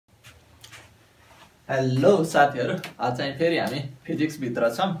Hello साथीहरु, आज चाहिँ फेरि हामी फिजिक्स भित्र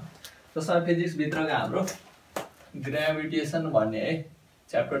छौं। जसमा फिजिक्स भित्रको हाम्रो ग्रेभिटेसन भन्ने है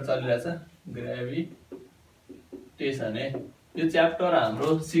च्याप्टर चलिरहेछ। ग्रेभिटेसन है यो च्याप्टर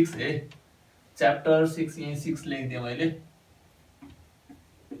हाम्रो 6 है। च्याप्टर 6 यही 6 लेख्दिए मैले।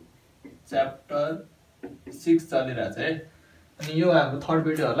 च्याप्टर 6 चलिरहेछ है। अनि यो हाम्रो थर्ड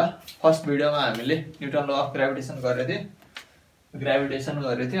भिडियो होला। फर्स्ट भिडियोमा हामीले न्युटन ल अफ ग्रेभिटेसन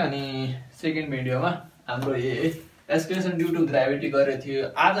गरेको थियो अनि सेकेन्ड भिडियोमा हाम्रो यो एक्सक्लेसन ड्यू टु ग्रेभिटी गरेको थियो।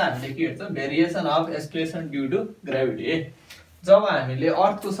 आज हामीले के हेर्छौं, variation of एक्सक्लेसन due to gravity. जब हामीले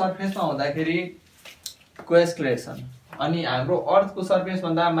अर्थको सर्फेसमा हुँदाखेरि को एक्सक्लेसन अनि हाम्रो अर्थको सर्फेस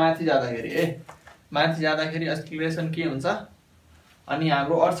भन्दा माथि जाँदाखेरि एक्सक्लेसन के हुन्छ, अनि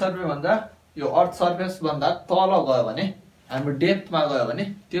हाम्रो अर्थ सर्फेस भन्दा यो अर्थ सर्फेस भन्दा तल गयो भने हाम्रो डेप्थमा गयो भने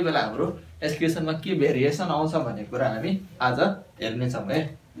त्यो बेला हाम्रो एक्सक्लेसनमा के भेरिएसन आउँछ भन्ने कुरा हामी आज हेर्ने छौं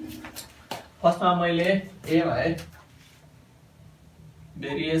है। फर्स्टमा मैले एमा है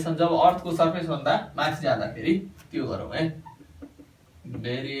भेरिएसन जब अर्थको सर्फेस भन्दा माथि जाँदाखेरि त्यो गरौँ है।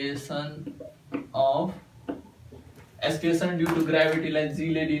 भेरिएसन अफ एक्सक्लेसन ड्यू टु ग्रेभिटीलाई जी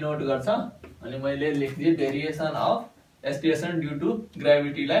ले डिनोट गर्छ। अनि मैले लेख्दिए भेरिएसन अफ एक्सक्लेसन ड्यू टु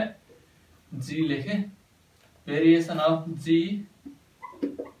ग्रेभिटीलाई जी लेखे। Variation of G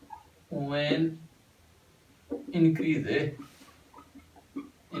when increase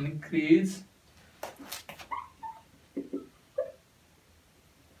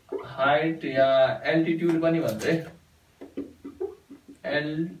height yeah altitude पनि भन्छ है।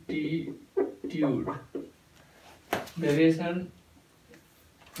 altitude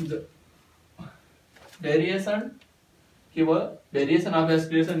variation के भयो, variation of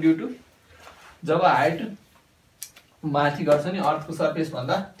एक्सक्लेसन due to job height माथि गर्छ नि अर्थको सर्फेस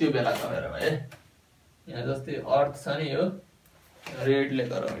भन्दा त्यो बेला गरेर है। यहाँ जस्तै अर्थ छ नि, यो रेडले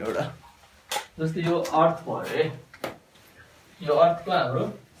गरौँ एउटा। जस्तै यो अर्थ भयो है, यो अर्थको हाम्रो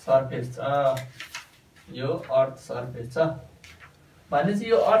सर्फेस छ, यो अर्थ सर्फेस छ भनेपछि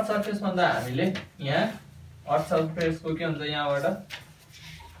यो अर्थ सर्फेस भन्दा हामीले यहाँ अर्थ सर्फेसको के हुन्छ, यहाँबाट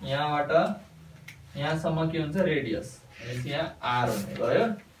यहाँसम्म के हुन्छ रेडियस, भनेपछि यहाँ आर हुने गयो।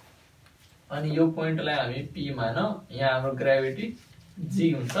 अनि यो पोइन्टलाई हामी पी मानौं। यहाँ हाम्रो ग्रेभिटी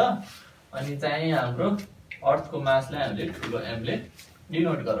जी हुन्छ। अनि चाहिँ हाम्रो अर्थको मासलाई हामीले ठुलो एम ले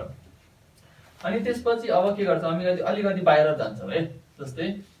डिनोट गरौँ। अनि त्यसपछि अब के गर्छ, अलिकति बाहिर जान्छौँ है।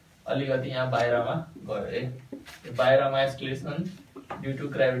 जस्तै अलिकति यहाँ बाहिरमा गयो है। यो बाहिरमा एक्सक्लेसन ड्यू टु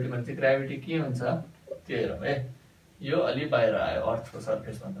ग्रेभिटी भन्छ। ग्रेभिटी के हुन्छ त्यो हेरौँ है। यो अलि बाहिर आयो अर्थको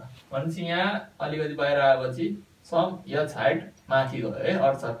सर्फेस भन्दा, भनेपछि यहाँ अलिकति बाहिर आएपछि सम एच हाइट माथि गयो है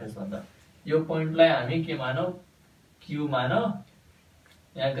अर्थ सर्फेस भन्दा। यो पोइन्टलाई हामी के मानौ, क्यू मानौ।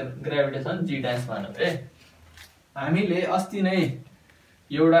 यहाँ ग्रेभिटेसन जी डाइस मानौ है। हामीले अस्ति नै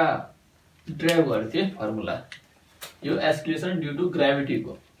एउटा ड्राइभ गर्थ्यो फर्मुला, यो एक्सक्लेसन ड्यू टु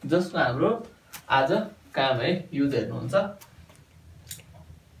ग्रेभिटीको, जसमा हाम्रो आज काम है युज हेर्नुहुन्छ।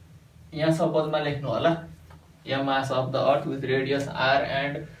 यहाँ सपोजमा लेख्नु होला, यहाँ mass of the earth with radius R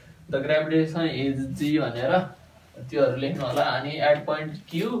and the gravitation is जी भनेर त्योहरू लेख्नु होला। अनि at point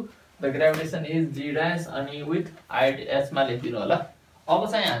Q the gravitation is g dash अनि with height h मा लेखिदिनु होला। अब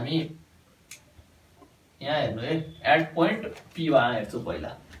चाहिँ हामी यहाँ हेर्नु है, एट पोइन्ट p मा हेर्छु पहिला।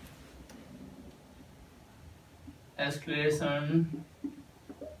 एक्सक्लेसन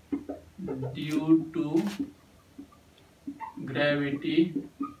due to gravity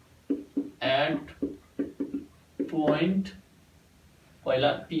at point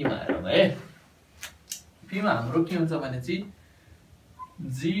पहिला p मा हेरौँ है। p मा हाम्रो के हुन्छ भनेपछि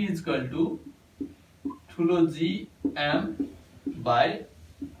G is equal to ठुलो G M by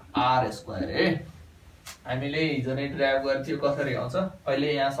R square है। हामीले हिजो नै ड्राइभ गर्थ्यो, कसरी आउँछ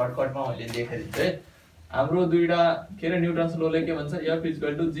अहिले यहाँ सर्टकटमा मैले देखाइदिन्छु है। हाम्रो दुईटा के रे न्युटन्स लले के भन्छ, F is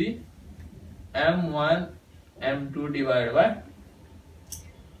equal to G M1 M2 divided by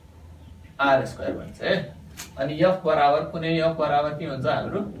R square भन्छ है। अनि F बराबर कुनै F बराबर के हुन्छ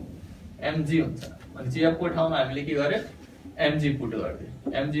हाम्रो mg हुन्छ। भनेपछि F को ठाउँमा हामीले के गर्यो, mg पुट गर्यो।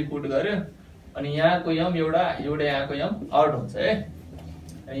 mg पुट गर्यो अनि यहाँको m एउटा यहाँको m आउट हुन्छ है।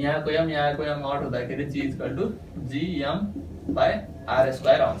 अनि यहाँको m आउट हुँदाखेरि g equal to gm by r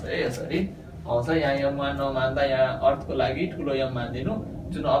square आउँछ है। यसरी आउँछ। यहाँ m मान नमान्दा यहाँ अर्थको लागि ठुलो m मान्दिनु,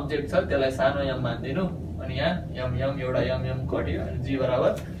 जुन अब्जेक्ट छ त्यसलाई सानो m मान्दिनु। अनि यहाँ एउटा m कट्यो अनि g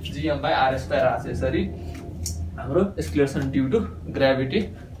बराबर gm बाइ r स्क्वायर आछ। यसरी हाम्रो एक्सक्लेसन ड्यू टु ग्रेभिटी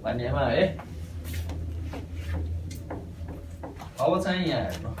भन्नेमा है। अब चाहिँ यहाँ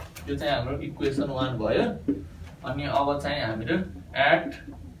हेर्नु, यो चाहिँ हाम्रो इक्वेसन 1 भयो। अनि अब चाहिँ हामीले at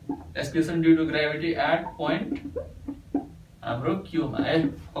एक्सक्लेसन due to gravity at point हाम्रो क्यूमा है।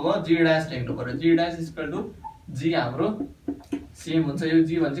 अब जी डैश लेख्नु पर्यो। जी डैश इक्वल टु जी हाम्रो सेम हुन्छ। यो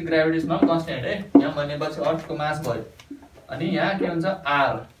जी भन्छ ग्राभिटेसनल कन्स्टेन्ट है। यहाँ भनेपछि अर्थको मास भयो अनि यहाँ के हुन्छ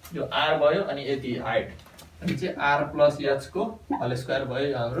आर, यो आर भयो अनि यति हाइट अनि चाहिँ आर प्लस एच को होल स्क्वायर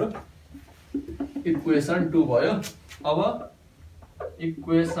भयो। हाम्रो इक्वेसन 2 भयो। अब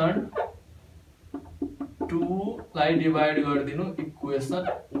इक्वेसन 2 लाई डिवाइड गरिदिनु इक्वेसन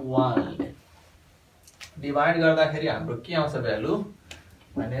 1 ले। डिवाइड गर्दाखेरि हाम्रो के आउँछ भ्यालु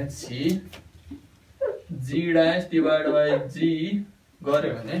भनेपछि जी डैश डिवाइड बाइ जी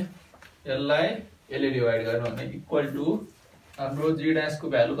गर्यो भने यसलाई यसले डिवाइड गर्नु भने इक्वल टु हाम्रो जी डैश को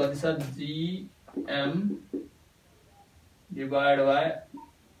भ्यालु कति छ G M divide by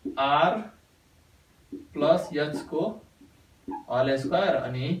are plus H को होल स्क्वायर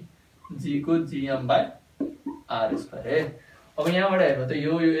अनि जी को जीएम बाइ आर स्क्वायर है। अब यहाँबाट हेर्नु त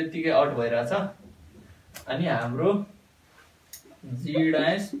यो यतिकै आउट भइरहेछ अनि हाम्रो जी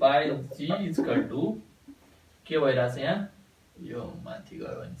dash by G equal to के भइरहेछ यहाँ यो माथि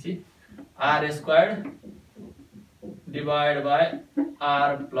गयो भने चाहिँ are square divide by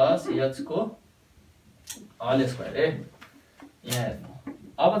are plus H को होल स्क्वायर है। यहाँ हेर्नु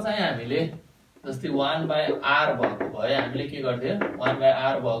अब चाहिँ हामीले जस्तै 1 बाइ आर भएको भए हामीले के गर्थ्यौं 1 बाइ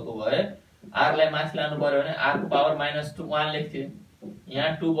आर भएको भए आर लाई माथि लानु पर्यो भने आर को पावर -1 लेख्थ्यौं।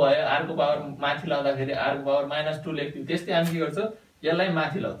 यहाँ 2 भयो आर को पावर माथि लाउँदाखेरि आर को पावर -2 लेख्थ्यौं। त्यस्तै हामी के गर्छौं यसलाई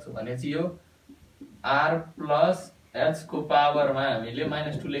माथि लग्छौं भनेपछि यो आर प्लस एच को पावरमा हामीले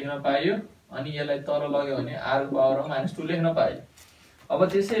 -2 लेख्न पाइयो अनि यसलाई तल लग्यो भने आर को पावरमा -2 लेख्न पाइयो। अब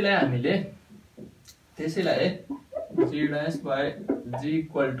त्यसैलाई हामीले त्यसैलाई जी dash by G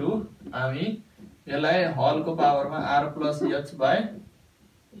equal to हामी यसलाई हल को पावरमा are plus H by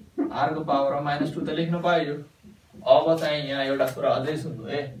are को पावरमा -2 त लेख्न पाइयो। अब चाहिँ यहाँ एउटा कुरा अझै सुन्नु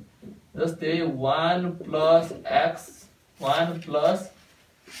है। जस्तै 1 प्लस एक्स 1 प्लस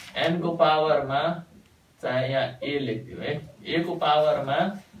एन को पावरमा चाहिँ यहाँ ए लेख्दियौ है। ए को पावरमा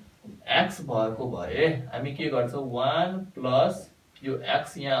एक्स भएको भए हामी के गर्छौं 1 प्लस यो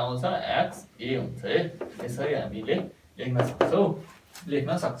एक्स यहाँ आउँछ एक्स ए हुन्छ है। यसरी हामीले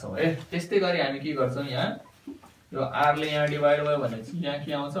लेख्न सक्छौं है। त्यस्तै गरी हामी के गर्छौं यहाँ यो आर ले यहाँ डिवाइड भयो भनेपछि यहाँ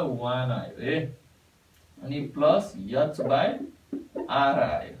के आउँछ 1 आयो है अनि प्लस एच बाइ आर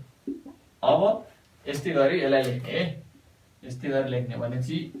आयो। अब यस्तै गरी यसलाई लेख्ने है। यस्तै गरी लेख्ने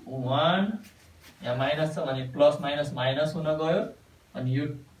भनेपछि 1 यहाँ माइनस छ अनि प्लस माइनस माइनस हुन गयो अनि यो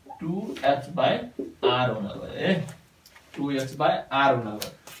 2h बाइ आर हुन गयो है। 2h बाइ आर हुन गयो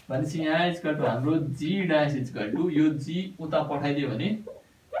भनेपछि यहाँ इक्वल टु हाम्रो जी डैश इक्वल टु यो जी उता पठाइदियो भने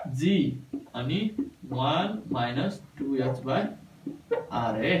जी अनि 1 - 2h बाइ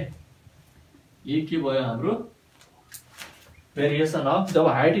आर है। यो के भयो हाम्रो variation of job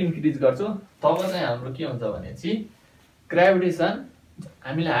height increase गर्छौं तब चाहिँ हाम्रो के हुन्छ भनेपछि ग्राभिटेसन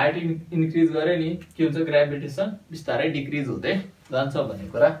हामीले हाइट इन्क्रिज गरे नि के हुन्छ ग्राभिटेसन बिस्तारै डिक्रिज हुँदै जान्छ भन्ने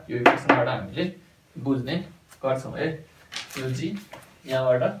कुरा यो इक्वेसनबाट हामीले बुझ्ने गर्छौं है। यो जी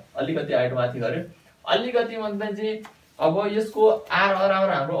यहाँबाट अलिकति हाइट माथि गर्यो अलिकति भन्दा चाहिँ अब यसको आर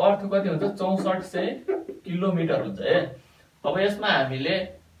अराउन्ड हाम्रो अर्थ कति हुन्छ 6400 किलोमिटर हुन्छ है। अब यसमा हामीले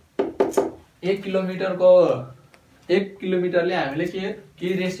 1 किलोमिटरले हामीले के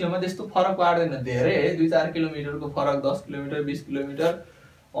रेशियोमा त्यस्तो फरक पार्दैन धेरै है। 2-4 किलोमिटरको फरक 10 किलोमिटर 20 किलोमिटर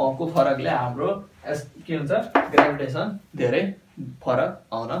को फरकले हाम्रो के हुन्छ ग्राभिटेसन धेरै फरक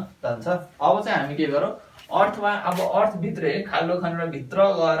आउन जान्छ। अब चाहिँ हामी के गरौँ अर्थमा अब अर्थ भित्रै खाल्डो खनेर भित्र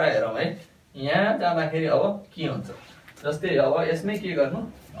गएर हेरौँ है। यहाँ जाँदाखेरि अब के हुन्छ जस्तै अब यसमै के गर्नु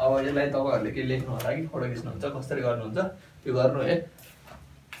अब यसलाई तपाईहरुले के लेख्नु होला कि फोटो खिच्नुहुन्छ कसरी गर्नुहुन्छ त्यो गर्नु है।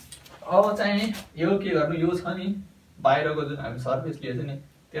 अब चाहिँ यो के गर्नु यो छ नि बाहिरको जुन हामी सर्फेस लिएछ नि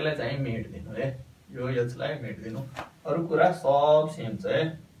त्यसलाई चाहिँ मेट दिनु है। यो यसलाई मेट दिनु अरु कुरा सब सेम छ है।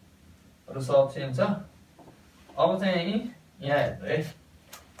 अरु सब सेम छ। अब चाहिँ यहाँ हेर्नु है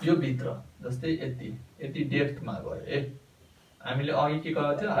यो भित्र जस्तै यति डेप्थमा गयो है। हामीले अघि के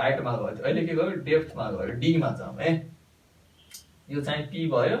गरेको थियो हाइटमा गएको थियो अहिले के गर्यो डेप्थमा गयो डी मा जाम है। यो चाहिँ पी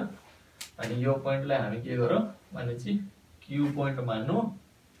भयो अनि यो पोइन्टलाई हामी के गरौँ भनेपछि क्यू पोइन्ट मान्नु।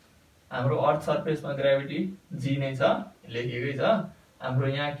 हाम्रो अर्थ सर्फेसमा ग्राभिटी जी नै छ लेखेकै छ। हाम्रो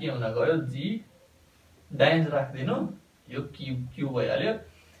यहाँ के हुन गयो जी डाइन्स राख्दिनु यो क्यू भइहाल्यो।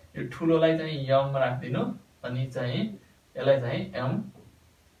 यो ठुलोलाई चाहिँ एम राख्दिनु अनि चाहिँ यसलाई चाहिँ एम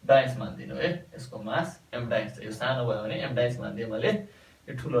डाइन्स मान्दिनु है। यसको मास एम डाइन्स छ। यो सानो भयो भने एम डाइन्स मान्दिए मैले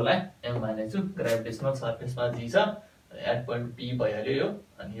यो ठुलोलाई एम मानेछु। ग्राभिटेसनल सर्फेसमा जी छ एट पोइन्ट पी भइहाल्यो यो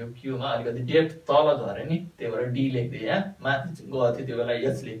अनि यो क्यू मा अलिकति डेप्थ तल झर्यो नि त्यही भएर डी लेख्दै यहाँ माथि गएको थियो त्यो बेला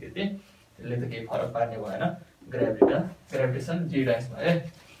एच लेख्दै थिए त्यसले त केही फरक पार्ने भएन। ग्राभिटेसन जी डाइन्समा है।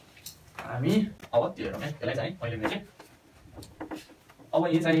 हामी अब त्यो हेरौँ है। त्यसलाई चाहिँ मैले अब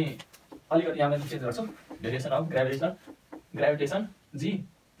यो चाहिँ अलिकति यहाँ मैले चेन्ज गर्छु variation of gravitation G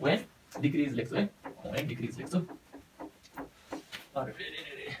when decrease लेख्छु है वेन डिक्रिज लेख्छु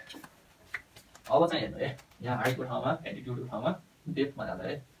अब चाहिँ हेर्नु है यहाँ हाइटको ठाउँमा एल्टिट्युडको ठाउँमा डेप्थमा जाँदा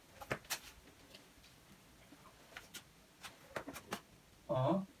है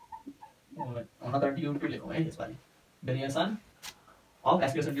हुन त ड्यू टु लेखौँ है यसपालि variation of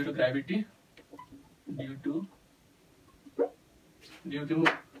एक्सलेरेसन due to gravity due to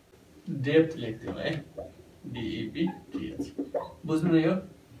depth लेख्थ्यौँ है डिइपिटिएच बुझ्नु यो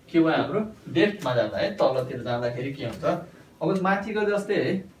के भयो हाम्रो डेप्थमा जाँदा है तलतिर जाँदाखेरि के हुन्छ अब माथिको जस्तै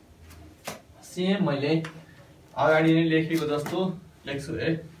है सेम मैले अगाडि नै लेखेको जस्तो लेख्छु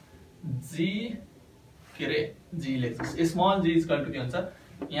है जी के रे जी लेख्छु स्मल जी इक्वल टु के हुन्छ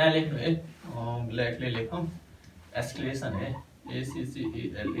यहाँ लेख्नु है ब्ल्याकले लेखौँ एक्सलेरेसन है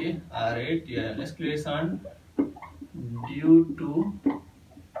एसिसिइएलए आरएटिएन एक्सलेरेसन ड्यू टु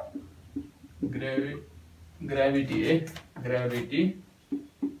ग्रेविटी है ग्रेविटी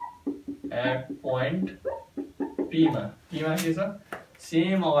एट पोइन्ट पीमा के छ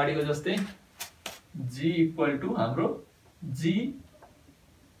सेम अगाडिको जस्तै जी इक्वल टु हाम्रो G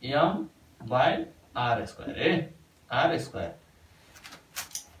M by are square है आर स्क्वायर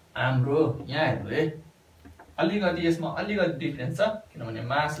हाम्रो यहाँ हेर्नु है अलिकति यसमा अलिकति डिफरेन्स छ किनभने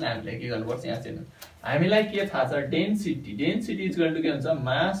मासलाई हामीले के गर्नुपर्छ यहाँ चाहिँ हामीलाई के थाहा छ डेन्सिटी इक्वल टु के हुन्छ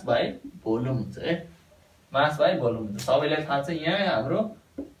मास बाई भोल्युम हुन्छ है मास बाई भोल्युम हुन्छ सबैलाई थाहा छ यहाँ हाम्रो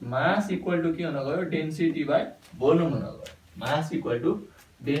मास इक्वल टु के हुन गयो डेन्सिटी बाई भोल्युम हुन गयो mass equal to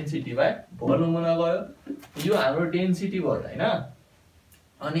density by volume हुन गयो यो हाम्रो डेन्सिटी भयो हैन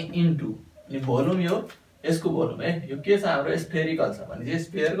अनि इन्टु अनि भोल्युम यो यसको भोल्युम है यो के छ हाम्रो स्फेरिकल छ भने चाहिँ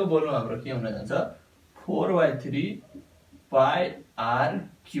स्फेयरको भोल्युम हाम्रो के हुन जान्छ 4/3 पाई आर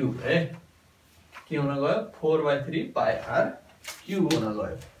क्यूब है के हुन गयो 4/3 पाई आर क्यूब हुन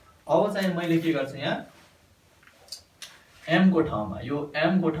गयो अब चाहिँ मैले के गर्छु यहाँ m को ठाउँमा यो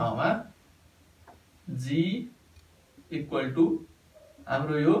m को ठाउँमा g इक्वल टु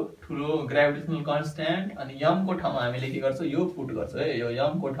हाम्रो यो ठुलो ग्रेभिटेसनल कन्स्ट्यान्ट अनि m को ठाउँमा हामीले के गर्छौं यो पुट गर्छौं है यो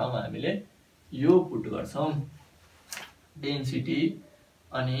m को ठाउँमा हामीले यो पुट गर्छौं डेन्सिटी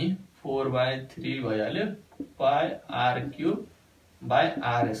अनि 4/3 भइहाल्यो पाई are cube by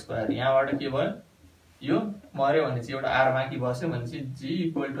are square यहाँबाट के भयो यो मर्यो भने चाहिँ एउटा आर बाँकी बस्यो भने चाहिँ g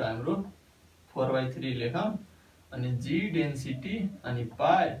इक्वल टु हाम्रो 4/3 लेखौं अनि g डेन्सिटी अनि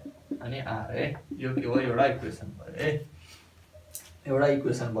पाई अनि आर है यो के हो एउटा इक्वेसन भयो है एउटा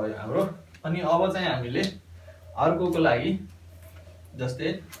इक्वेसन भयो हाम्रो अनि अब चाहिँ हामीले अर्कोको लागि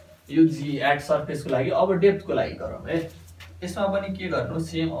जस्तै यो g एट सरफेसको लागि अब डेप्थको लागि गरौँ है यसमा पनि के गर्नु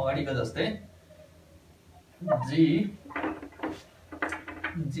सेम अगाडिको जस्तै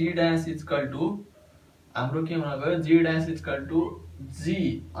g डैश इक्वल टु हाम्रो के हुन गयो g dash equal to g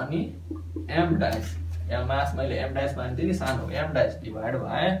अनि m डैश यहाँ मास मैले m डैश मान्थे नि सानो m डैश डिवाइड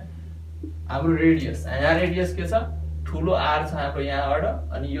भए हाम्रो रेडियस यहाँ रेडियस के छ ठुलो r छ हाम्रो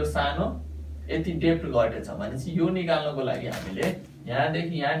यहाँबाट अनि यो सानो यति डेप्थ घटेछ भनेपछि यो निकाल्नको लागि हामीले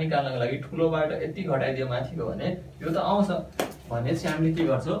यहाँदेखि यहाँ निकाल्नको लागि ठुलोबाट यति घटाइदियो माथिको भने यो त आउँछ भनेपछि हामीले के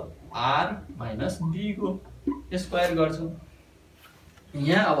गर्छौं r माइनस d को स्क्वायर गर्छौं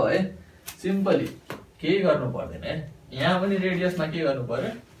यहाँ अब है सिम्पली के गर्नु पर्दैन है यहाँ पनि रेडियसमा के गर्नु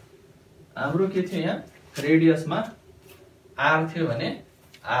पर्यो हाम्रो के थियो यहाँ रेडियसमा r थियो भने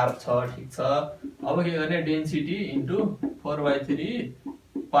r छ ठीक छ अब के गर्ने डेन्सिटी इन्टु 4/3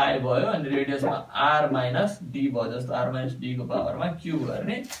 पाई भयो अनि रेडियसमा r माइनस d भयो जस्तो r माइनस d को पावरमा क्यूब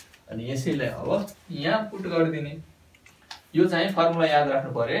गर्ने अनि यसैले अब यहाँ पुट गरिदिने यो चाहिँ फर्मुला याद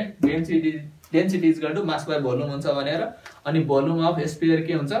राख्नु पर्यो density equal to mass by volume हुन्छ भनेर अनि भोल्युम अफ स्फियर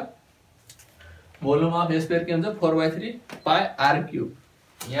के हुन्छ भोल्युम अफ स्फियर के हुन्छ 4/3 पाई r क्यूब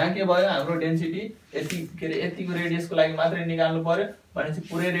यहाँ के भयो हाम्रो डेन्सिटी यति के रे यतिको रेडियसको लागि मात्रै निकाल्नु पर्यो भनेपछि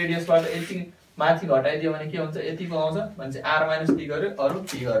पुरै रेडियसबाट यति माथि घटाइदियो भने के हुन्छ यतिको आउँछ भने r माइनस d गर्यो अरु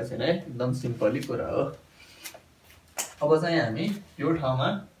के गर्छैन है एकदम सिम्पली कुरा हो अब चाहिँ हामी यो ठाउँमा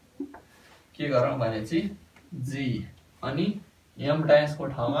के गरौँ भने चाहिँ g अनि m डैश को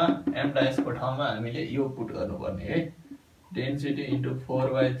ठाउँमा हामीले यो पुट गर्नुपर्ने है डेन्सिटी इन्टु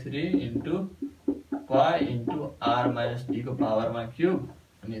 4/3 इन्टु पाई इन्टु r माइनस d को पावरमा क्यूब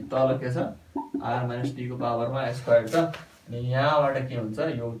अनि तल के छ r माइनस d को पावरमा स्क्वायर छ अनि यहाँबाट के हुन्छ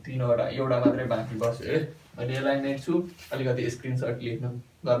यो तीनवटा एउटा मात्रै बाँकी बस्यो है मैले यसलाई लेख्छु अलिकति स्क्रिनशट लेख्नु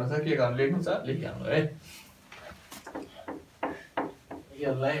गर्नु छ के गर्नु लेख्नु छ लेखिहाल्नु है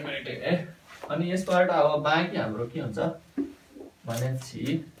यसलाई मेटे है अनि यसबाट अब बाँकी हाम्रो के हुन्छ भनेपछि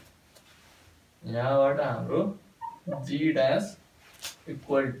यहाँबाट हाम्रो g डैश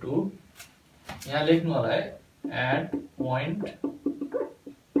इक्वल टु यहाँ लेख्नु होला है एट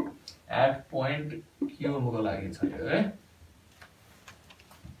पोइन्ट क्यू को लागि छ यो है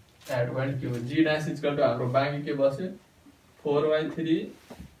at point Q G dash equal to हाम्रो बाँकी के बस्यो 4/3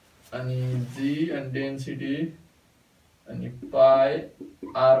 अनि जी अनि डेन्सिटी अनि पाई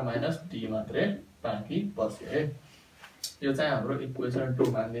आर माइनस डी मात्रै बाँकी बस्यो है यो चाहिँ हाम्रो इक्वेसन 2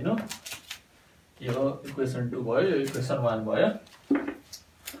 मान्दिनु यो इक्वेसन 2 भयो यो इक्वेसन 1 भयो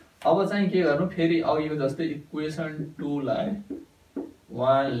अब चाहिँ के गर्नु फेरि अब यो जस्तै इक्वेसन 2 लाई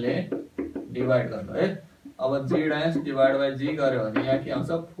 1 ले डिवाइड गर्नु है अब जी डैश डिवाइड बाइ जी गर्यो भने यहाँ के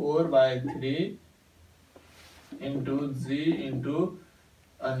आउँछ 4/3 इन्टु जी इन्टु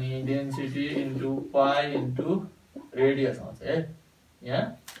अनि डेन्सिटी इन्टु पाई इन्टु रेडियस आउँछ है यहाँ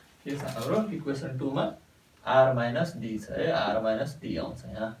के छ हाम्रो इक्वेसन 2 मा r माइनस d छ है r माइनस d आउँछ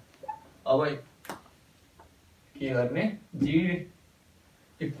यहाँ अब के गर्ने g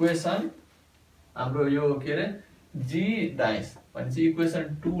इक्वेसन हाम्रो यो के रे g डाइस भनेपछि इक्वेसन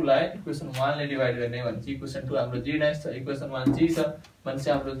 2 लाई इक्वेसन 1 ले डिवाइड गर्ने भनेपछि इक्वेसन 2 हाम्रो g डाइस छ इक्वेसन 1 g छ भनेपछि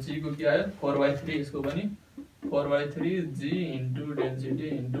हाम्रो g को के आयो 4/3 यसको पनि 4/3 g इन्टु डेन्सिटी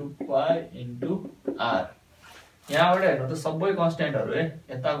इन्टु पाई इन्टु r यहाँबाट हेर्नु त सबै कन्स्ट्यान्टहरु है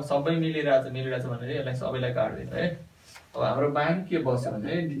यता सबै मिलिरहेछ भनेर यसलाई सबैलाई काट्दिनु है अब हाम्रो बाँकी के बस्यो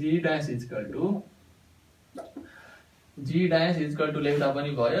भने g डैश इक्वल टु लेख्दा पनि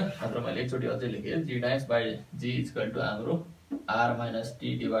भयो नत्र मैले एकचोटी अझै लेखे g dash by g equal to हाम्रो r minus d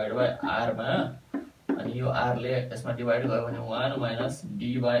divide by r मा अनि यो r ले यसमा डिवाइड गर्यो भने 1 माइनस d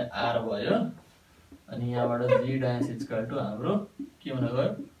बाइ r भयो अनि यहाँबाट g डैश इक्वल टु हाम्रो के हुन गयो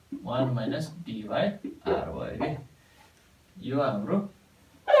 1 माइनस d बाइ r भयो के यो हाम्रो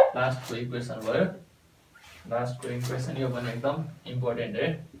लास्टको इक्वेसन भयो लास्टको इक्वेसन यो पनि एकदम इम्पोर्टेन्ट है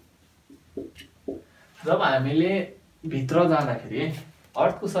जब हामीले भित्र जाँदाखेरि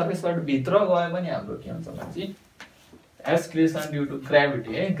अर्थको सर्फेसबाट भित्र गए पनि हाम्रो के हुन्छ भने एक्सक्रेसन ड्यू टु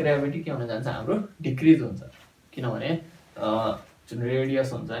ग्राभिटी है ग्राभिटी के हुन जान्छ हाम्रो डिक्रिज हुन्छ किनभने जुन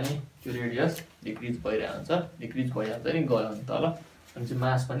रेडियस हुन्छ नि त्यो रेडियस डिक्रिज भइरहेको हुन्छ डिक्रिज भइहाल्छ नि गयो भने तल अनि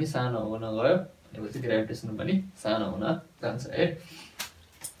मास पनि सानो हुन गयो भनेपछि ग्राभिटेसन पनि सानो हुन जान्छ है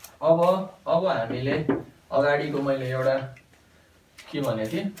अब हामीले अगाडिको मैले एउटा के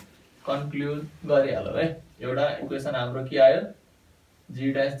भनेको थिएँ कन्क्लुड गरिहालौँ है एउटा इक्वेसन हाम्रो के आयो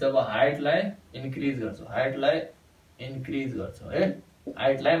जी डैश जब हाइटलाई इन्क्रिज गर्छौ है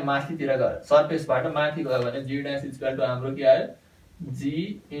हाइटलाई माथितिर गयो सर्फेसबाट माथि गयो भने जी डैश इक्वल टु हाम्रो के आयो जी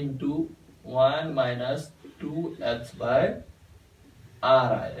into 1 minus 2h by r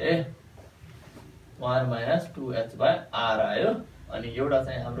आयो है 1 माइनस 2h बाइ r आयो अनि एउटा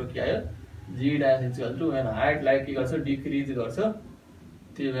चाहिँ हाम्रो के आयो जी डैश इक्वल टु व्हेन हाइटलाई के गर्छ डिक्रिज गर्छ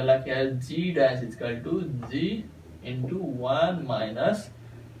त्यो बेला के आयो जी dash equal two G into 1 minus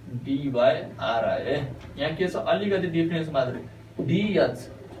d by r आयो यहाँ के छ अलिकति डिफरेन्स मात्रै dh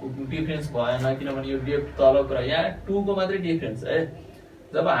डिफरेन्स भएन किनभने यो डेप्थ तलको र यहाँ 2 को मात्रै डिफरेन्स है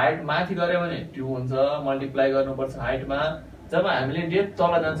जब हाइट माथि गर्यो भने 2 हुन्छ मल्टिप्लाई गर्नुपर्छ हाइटमा जब हामीले डेप्थ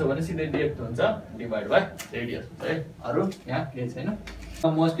तल जान्छ भने सिधै डेप्थ हुन्छ डिवाइड बाइ रेडियस हुन्छ है अरु यहाँ के छैन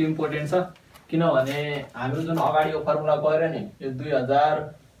मोस्ट इम्पोर्टेन्ट छ किनभने हाम्रो जुन अगाडिको फर्मुला गएर नि यो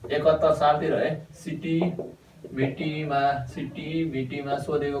 2071 सालतिर है सिटी भिटी मा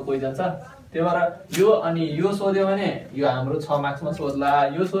सोधेको क्वेशन छ त्यही भएर यो अनि यो सोध्यो भने यो हाम्रो 6 मार्क्समा सोध्ला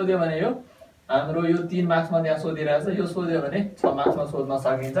यो सोध्यो भने यो हाम्रो यो 3 मार्क्समा त्यहाँ सोधिरहेछ यो सोध्यो भने 6 मार्क्समा सोध्न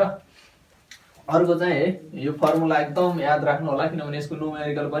सकिन्छ अर्को चाहिँ है यो फर्मुला एकदम याद राख्नु होला किनभने यसको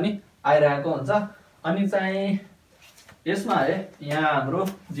नुमेरिकल पनि आइरहेको हुन्छ अनि चाहिँ यसमा है यहाँ हाम्रो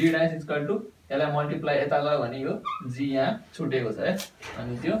जी डैश इक्वल टु यसलाई मल्टिप्लाई यता गयो भने यो जी यहाँ छुटेको छ है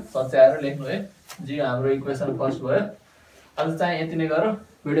अनि त्यो सच्याएर लेख्नु है जी हाम्रो इक्वेसन फर्स्ट भयो आज चाहिँ यति नै गरौँ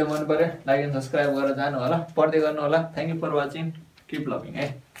भिडियो मन पर्यो लाइक एन्ड सब्स्क्राइब गरेर जानु होला पढ्दै गर्नु होला thank you for watching keep loving है